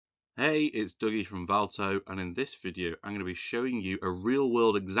Hey, it's Dougie from Valto, and in this video I'm going to be showing you a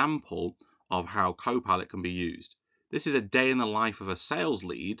real-world example of how Copilot can be used. This is a day in the life of a sales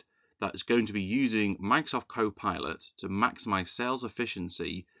lead that's going to be using Microsoft Copilot to maximize sales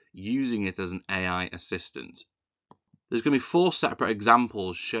efficiency using it as an AI assistant. There's going to be 4 separate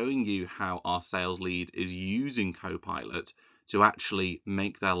examples showing you how our sales lead is using Copilot to actually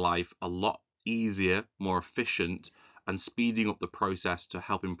make their life a lot easier, more efficient, and speeding up the process to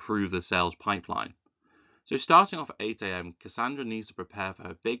help improve the sales pipeline. So starting off at 8 a.m, Cassandra needs to prepare for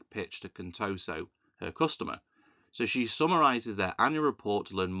her big pitch to Contoso, her customer. So she summarizes their annual report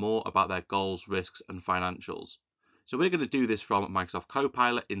to learn more about their goals, risks, and financials. So we're going to do this from Microsoft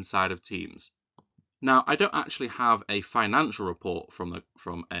Copilot inside of Teams. Now, I don't actually have a financial report from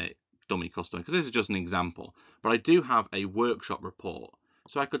a dummy customer because this is just an example, but I do have a workshop report.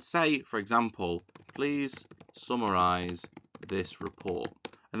 So I could say, for example, please summarize this report.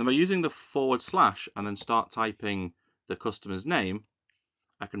 And then by using the / and then start typing the customer's name,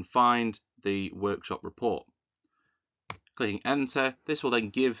 I can find the workshop report. Clicking enter, this will then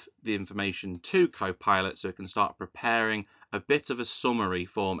give the information to Copilot so it can start preparing a bit of a summary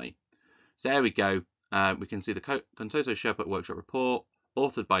for me. So there we go. We can see the Contoso SharePoint workshop report,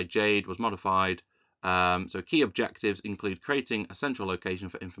 authored by Jade, was modified. So key objectives include creating a central location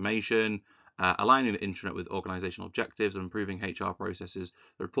for information, aligning the intranet with organizational objectives, and improving HR processes.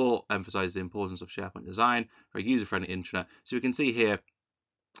 The report emphasizes the importance of SharePoint design for a user-friendly intranet. So we can see here,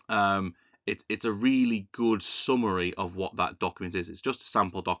 it's a really good summary of what that document is. It's just a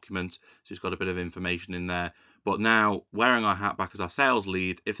sample document, so it's got a bit of information in there. But now, wearing our hat back as our sales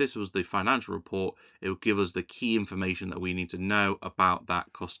lead, if this was the financial report, it will give us the key information that we need to know about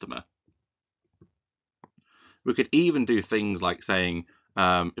that customer. We could even do things like saying,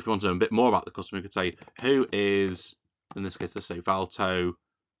 if we want to know a bit more about the customer, we could say, who is, in this case, let's say Valto,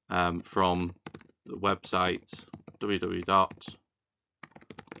 from the website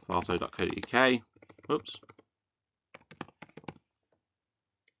www.valto.co.uk. Oops.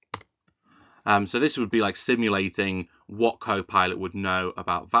 So this would be like simulating what Copilot would know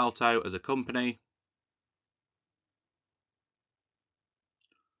about Valto as a company.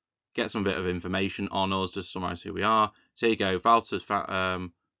 Get some bit of information on us, just to summarize who we are. So here you go, Valto's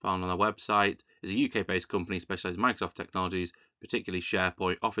found on their website, is a UK-based company specialized in Microsoft technologies, particularly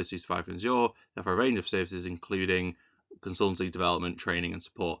SharePoint, Office 365 and Azure. They offer a range of services including consultancy, development, training, and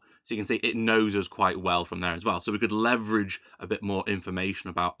support. So you can see it knows us quite well from there as well. So we could leverage a bit more information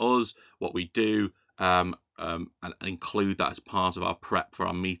about us, what we do, and include that as part of our prep for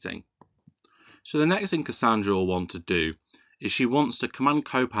our meeting. So the next thing Cassandra will want to do is she wants to command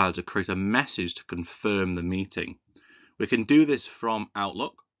Copilot to create a message to confirm the meeting. We can do this from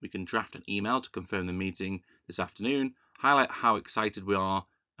Outlook. We can draft an email to confirm the meeting this afternoon, highlight how excited we are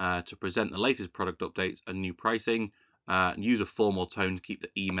to present the latest product updates and new pricing, and use a formal tone to keep the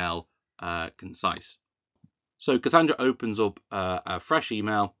email concise. So Cassandra opens up a fresh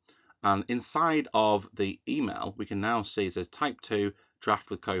email, and inside of the email, we can now see it says type 2, draft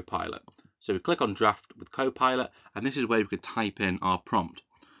with Copilot. So we click on draft with Copilot, and this is where we could type in our prompt.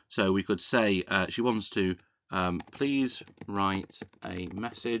 So we could say she wants to please write a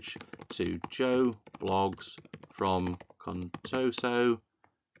message to Joe Blogs from Contoso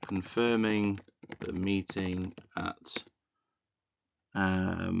confirming the meeting at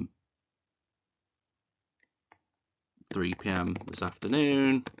 3 p.m. this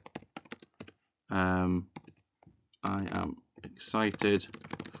afternoon. I am excited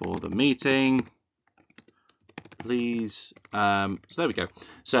for the meeting. Please. So there we go.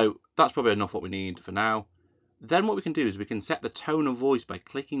 So that's probably enough what we need for now. Then what we can do is we can set the tone of voice by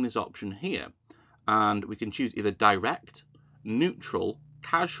clicking this option here, and we can choose either direct, neutral,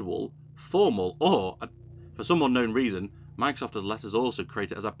 casual, formal, or for some unknown reason, Microsoft has let us also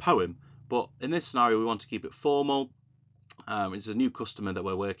create it as a poem. But in this scenario, we want to keep it formal. It's a new customer that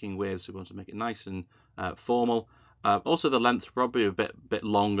we're working with, so we want to make it nice and formal. Also, the length probably a bit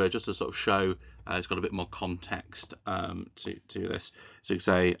longer, just to sort of show it's got a bit more context to this. So you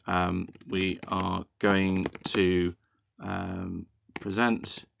say we are going to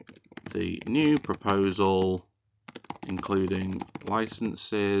present the new proposal, including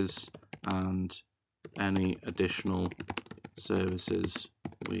licenses and any additional services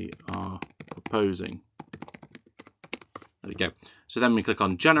we are proposing. There we go. So then we click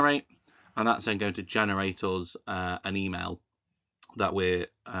on generate, and that's then going to generate us an email that we're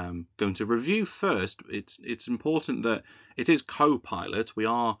going to review first. It's important that it is Copilot. We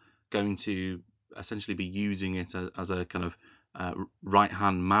are going to essentially be using it as a kind of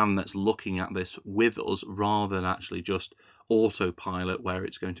right-hand man that's looking at this with us, rather than actually just autopilot where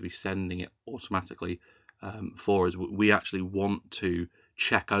it's going to be sending it automatically for us. We actually want to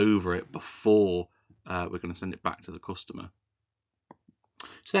check over it before we're going to send it back to the customer.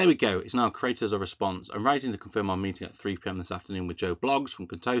 So there we go. It's now created as a response. I'm writing to confirm our meeting at 3 p.m. this afternoon with Joe Bloggs from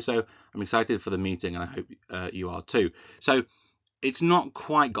Contoso. I'm excited for the meeting, and I hope you are too. So it's not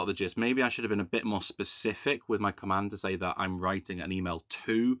quite got the gist. Maybe I should have been a bit more specific with my command to say that I'm writing an email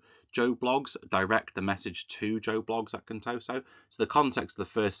to Joe Bloggs, direct the message to Joe Bloggs at Contoso. So the context of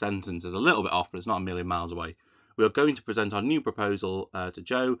the first sentence is a little bit off, but it's not a million miles away. We are going to present our new proposal to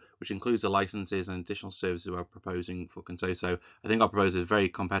Joe, which includes the licenses and additional services we're proposing for Contoso. I think our proposal is very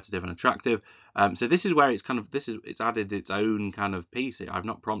competitive and attractive. So this is where it's it's added its own kind of piece here. I've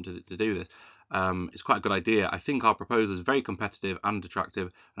not prompted it to do this. It's quite a good idea. I think our proposal is very competitive and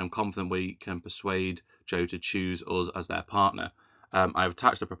attractive, and I'm confident we can persuade Joe to choose us as their partner. I've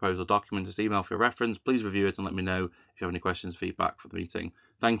attached the proposal document as email for your reference. Please review it and let me know if you have any questions, feedback for the meeting.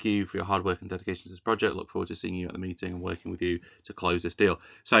 Thank you for your hard work and dedication to this project. Look forward to seeing you at the meeting and working with you to close this deal.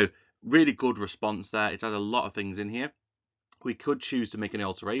 So really good response there. It's had a lot of things in here. We could choose to make any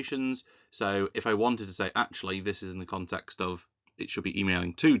alterations. So if I wanted to say, actually, this is in the context of it should be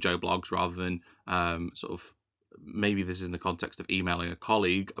emailing to Joe Bloggs rather than maybe this is in the context of emailing a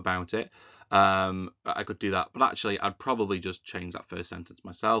colleague about it. I could do that, but actually I'd probably just change that first sentence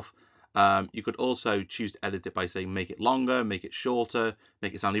myself. You could also choose to edit it by saying make it longer, make it shorter,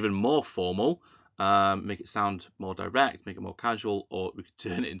 make it sound even more formal, make it sound more direct, make it more casual, or we could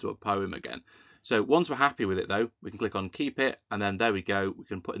turn it into a poem again. So once we're happy with it though, we can click on keep it, and then there we go. We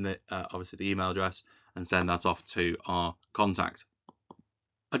can put in the obviously the email address and send that off to our contact.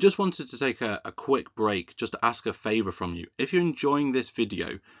 I just wanted to take a quick break just to ask a favor from you. If you're enjoying this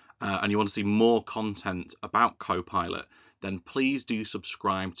video and you want to see more content about Copilot, then please do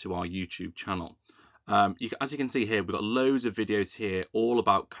subscribe to our YouTube channel. As you can see here, we've got loads of videos here all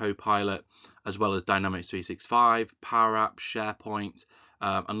about Copilot, as well as Dynamics 365, Power Apps, SharePoint,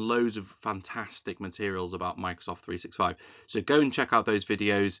 and loads of fantastic materials about Microsoft 365. So go and check out those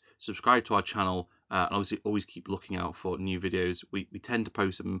videos, subscribe to our channel, and obviously always keep looking out for new videos. We tend to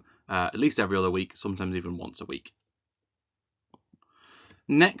post them at least every other week, sometimes even once a week.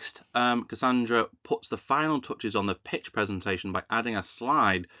 Next, Cassandra puts the final touches on the pitch presentation by adding a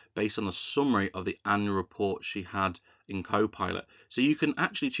slide based on the summary of the annual report she had in Copilot. So you can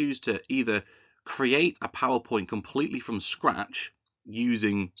actually choose to either create a PowerPoint completely from scratch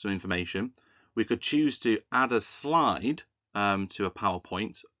using some information. We could choose to add a slide to a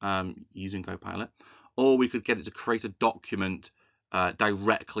PowerPoint using Copilot, or we could get it to create a document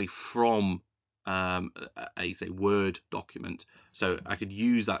directly from say Word document. So I could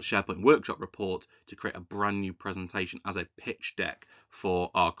use that SharePoint workshop report to create a brand new presentation as a pitch deck for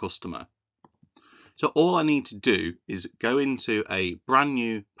our customer. So all I need to do is go into a brand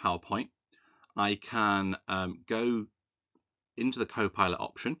new PowerPoint. I can go into the Copilot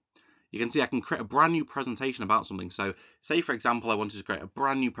option. You can see I can create a brand new presentation about something. So say, for example, I wanted to create a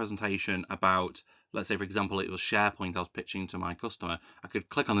brand new presentation about, let's say, for example, it was SharePoint I was pitching to my customer. I could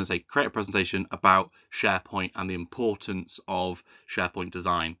click on and say, create a presentation about SharePoint and the importance of SharePoint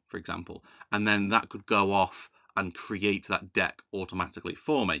design, for example. And then that could go off and create that deck automatically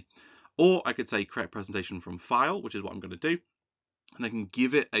for me. Or I could say, create a presentation from file, which is what I'm going to do. And I can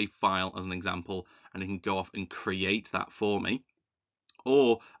give it a file as an example, and it can go off and create that for me.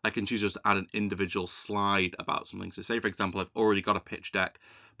 Or I can choose just to add an individual slide about something. So say, for example, I've already got a pitch deck,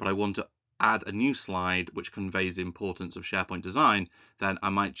 but I want to add a new slide which conveys the importance of SharePoint design, then I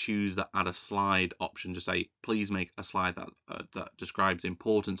might choose the add a slide option to say, please make a slide that describes the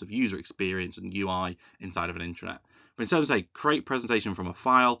importance of user experience and UI inside of an intranet. But instead of say, create presentation from a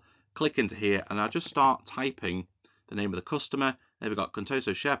file, click into here, and I'll just start typing the name of the customer. There we've got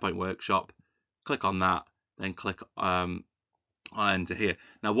Contoso SharePoint Workshop. Click on that, then click on enter here.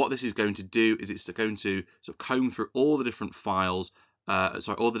 Now what this is going to do is it's going to sort of comb through all the different files,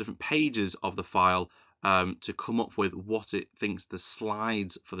 all the different pages of the file to come up with what it thinks the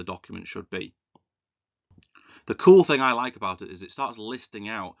slides for the document should be. The cool thing I like about it is it starts listing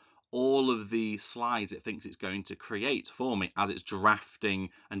out all of the slides it thinks it's going to create for me as it's drafting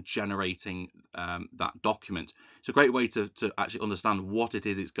and generating that document. It's a great way to actually understand what it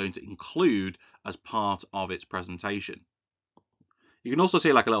is it's going to include as part of its presentation. You can also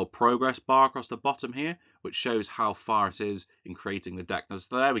see like a little progress bar across the bottom here, which shows how far it is in creating the deck. Now,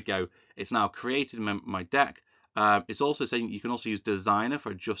 so there we go. It's now created my deck. It's also saying you can also use Designer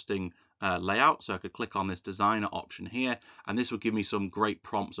for adjusting layout. So I could click on this Designer option here, and this will give me some great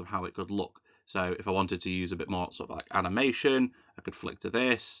prompts of how it could look. So if I wanted to use a bit more sort of like animation, I could flick to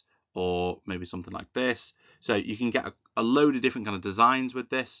this, or maybe something like this. So you can get a load of different kind of designs with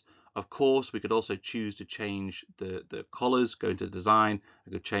this. Of course, we could also choose to change the colors, go into design.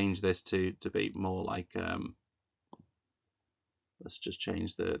 I could change this to be more like, let's just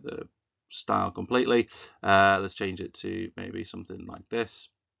change the style completely. Let's change it to maybe something like this.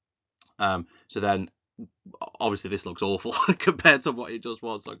 So then obviously this looks awful compared to what it just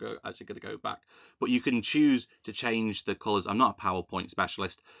was, so I'm actually going to go back. But you can choose to change the colors. I'm not a PowerPoint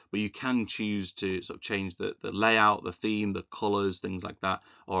specialist, but you can choose to sort of change the layout, the theme, the colors, things like that,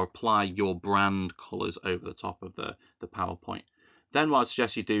 or apply your brand colors over the top of the PowerPoint. Then what I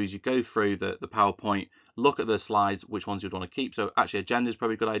suggest you do is you go through the PowerPoint, look at the slides, which ones you'd want to keep. So actually agenda is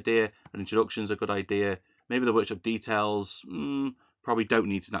probably a good idea, an introduction is a good idea, maybe the workshop details, probably don't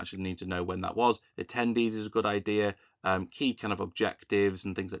need to know when that was. Attendees is a good idea. Key kind of objectives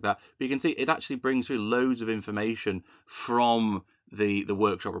and things like that. But you can see it actually brings through loads of information from the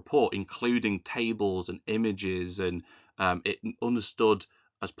workshop report, including tables and images, and it understood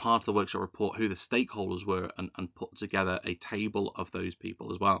as part of the workshop report who the stakeholders were and put together a table of those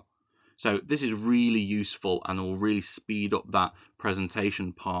people as well. So this is really useful and will really speed up that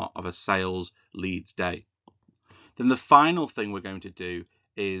presentation part of a sales leads day. Then the final thing we're going to do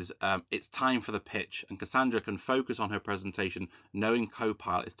is it's time for the pitch, and Cassandra can focus on her presentation knowing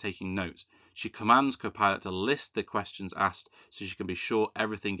Copilot is taking notes. She commands Copilot to list the questions asked so she can be sure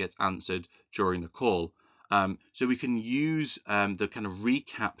everything gets answered during the call. So we can use the kind of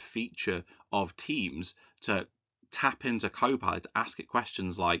recap feature of Teams to tap into Copilot to ask it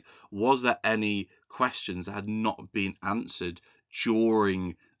questions like, was there any questions that had not been answered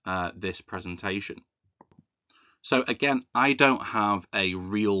during this presentation? So again, I don't have a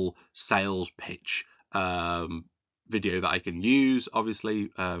real sales pitch video that I can use.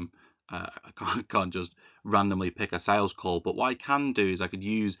 Obviously, I can't just randomly pick a sales call, but what I can do is I could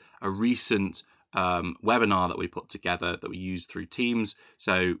use a recent webinar that we put together that we use through Teams.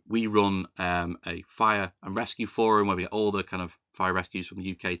 So we run a fire and rescue forum where we get all the kind of fire rescues from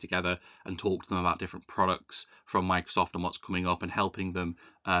the UK together and talk to them about different products from Microsoft and what's coming up and helping them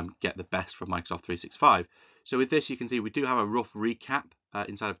get the best from Microsoft 365. So with this, you can see we do have a rough recap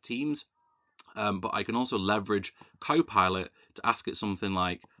inside of Teams, but I can also leverage Copilot to ask it something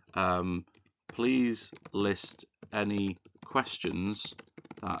like, please list any questions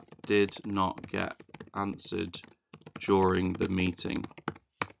that did not get answered during the meeting.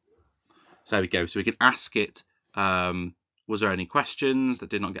 So there we go. So we can ask it, was there any questions that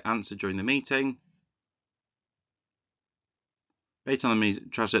did not get answered during the meeting? Based on the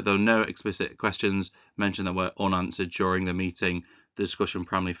translate, there were no explicit questions mentioned that were unanswered during the meeting. The discussion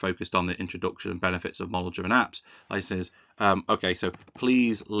primarily focused on the introduction and benefits of model-driven apps. Like this, okay, so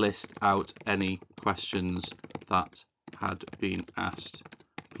please list out any questions that had been asked.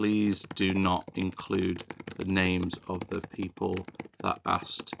 Please do not include the names of the people that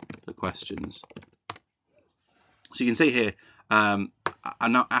asked the questions. So you can see here, I'm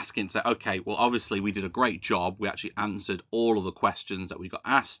now asking to say, okay, well, obviously we did a great job. We actually answered all of the questions that we got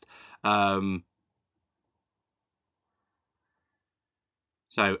asked.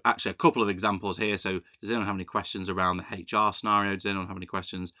 So actually a couple of examples here. So does anyone have any questions around the HR scenario? Does anyone have any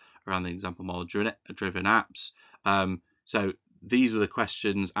questions around the example model-driven apps? So these are the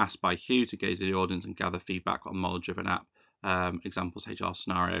questions asked by Hugh to gaze at the audience and gather feedback on model-driven app. Examples, HR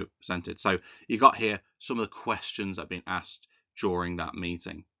scenario presented. So you got here some of the questions that have been asked during that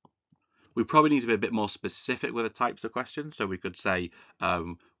meeting. We probably need to be a bit more specific with the types of questions. So we could say,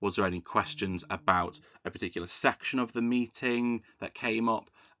 was there any questions about a particular section of the meeting that came up?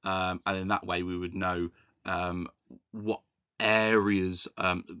 And in that way, we would know what areas,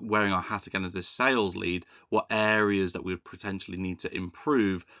 wearing our hat again as this sales lead, what areas that we would potentially need to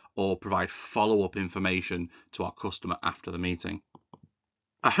improve or provide follow-up information to our customer after the meeting.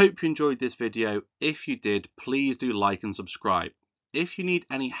 I hope you enjoyed this video. If you did, please do like and subscribe. If you need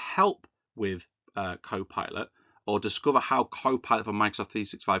any help with Copilot or discover how Copilot for Microsoft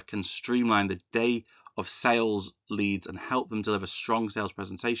 365 can streamline the day of sales leads and help them deliver strong sales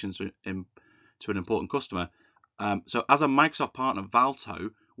presentations to an important customer. So as a Microsoft partner,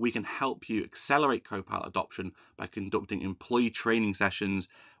 Valto, we can help you accelerate Copilot adoption by conducting employee training sessions.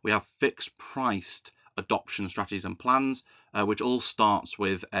 We have fixed priced adoption strategies and plans, which all starts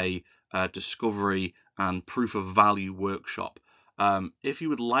with a discovery and proof of value workshop. If you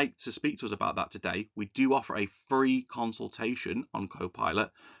would like to speak to us about that today, we do offer a free consultation on Copilot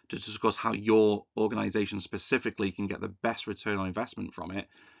to discuss how your organization specifically can get the best return on investment from it.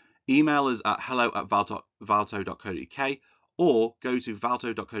 Email us at hello@valto.co.uk or go to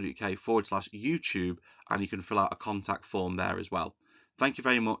valto.co.uk/YouTube and you can fill out a contact form there as well. Thank you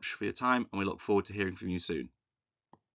very much for your time and we look forward to hearing from you soon.